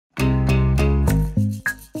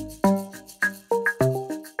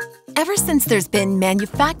since there's been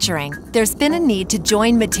manufacturing, there's been a need to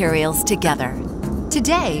join materials together.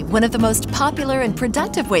 Today, one of the most popular and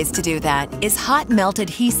productive ways to do that is hot melt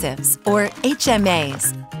adhesives, or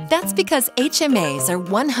HMAs. That's because HMAs are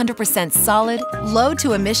 100% solid, low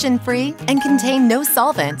to emission-free, and contain no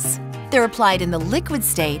solvents. They're applied in the liquid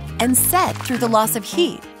state and set through the loss of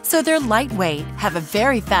heat, so they're lightweight, have a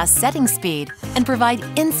very fast setting speed, and provide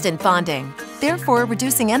instant bonding, therefore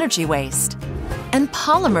reducing energy waste. And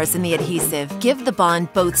polymers in the adhesive give the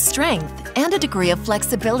bond both strength and a degree of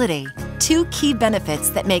flexibility, two key benefits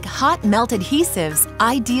that make hot melt adhesives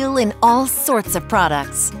ideal in all sorts of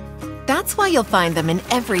products. That's why you'll find them in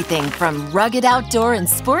everything from rugged outdoor and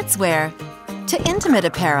sportswear to intimate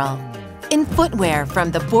apparel, in footwear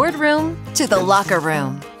from the boardroom to the locker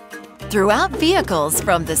room, throughout vehicles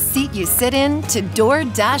from the seat you sit in to door,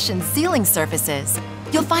 dash, and ceiling surfaces.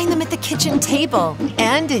 You'll find them at the kitchen table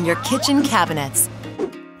and in your kitchen cabinets.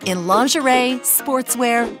 In lingerie,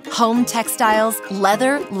 sportswear, home textiles,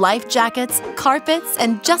 leather, life jackets, carpets,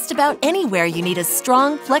 and just about anywhere you need a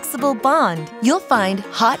strong, flexible bond, you'll find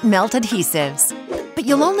hot melt adhesives. But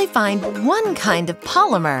you'll only find one kind of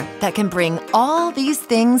polymer that can bring all these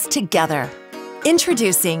things together.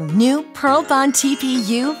 Introducing new Pearlbond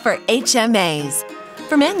TPU for HMAs.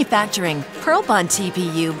 For manufacturing, Pearlbond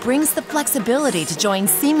TPU brings the flexibility to join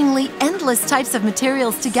seemingly endless types of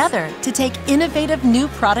materials together to take innovative new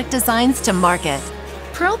product designs to market.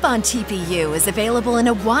 Pearlbond TPU is available in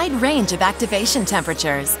a wide range of activation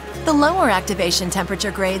temperatures. The lower activation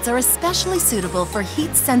temperature grades are especially suitable for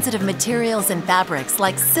heat-sensitive materials and fabrics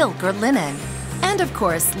like silk or linen. And of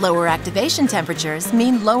course, lower activation temperatures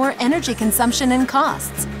mean lower energy consumption and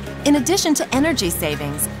costs. In addition to energy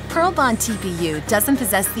savings, Pearlbond TPU doesn't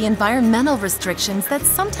possess the environmental restrictions that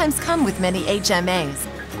sometimes come with many HMAs,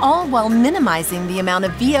 all while minimizing the amount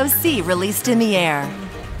of VOC released in the air.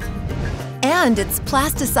 And it's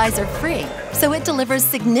plasticizer-free, so it delivers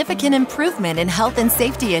significant improvement in health and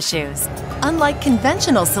safety issues. Unlike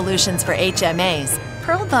conventional solutions for HMAs,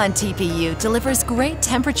 Pearlbond TPU delivers great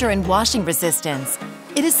temperature and washing resistance.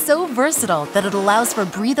 It is so versatile that it allows for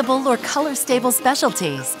breathable or color-stable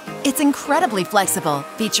specialties. It's incredibly flexible,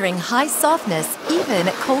 featuring high softness even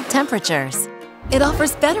at cold temperatures. It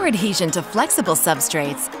offers better adhesion to flexible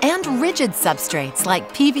substrates and rigid substrates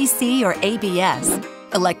like PVC or ABS.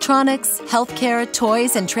 Electronics, healthcare,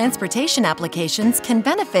 toys, and transportation applications can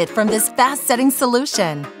benefit from this fast-setting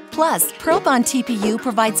solution. Plus, Pearlbond TPU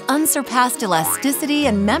provides unsurpassed elasticity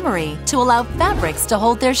and memory to allow fabrics to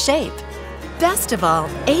hold their shape. Best of all,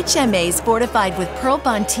 HMAs fortified with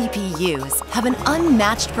Pearlbond TPUs have an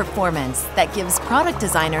unmatched performance that gives product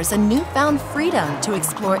designers a newfound freedom to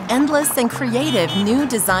explore endless and creative new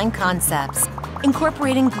design concepts,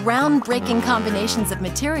 incorporating groundbreaking combinations of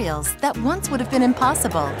materials that once would have been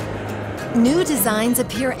impossible. New designs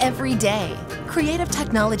appear every day. Creative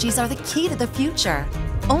technologies are the key to the future.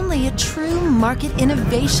 Only a true market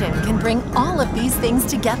innovation can bring all of these things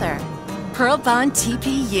together. Pearlbond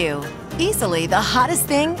TPU. Easily the hottest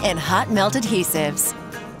thing in hot melt adhesives.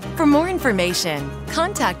 For more information,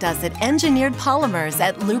 contact us at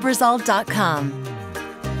engineeredpolymers@lubrizol.com.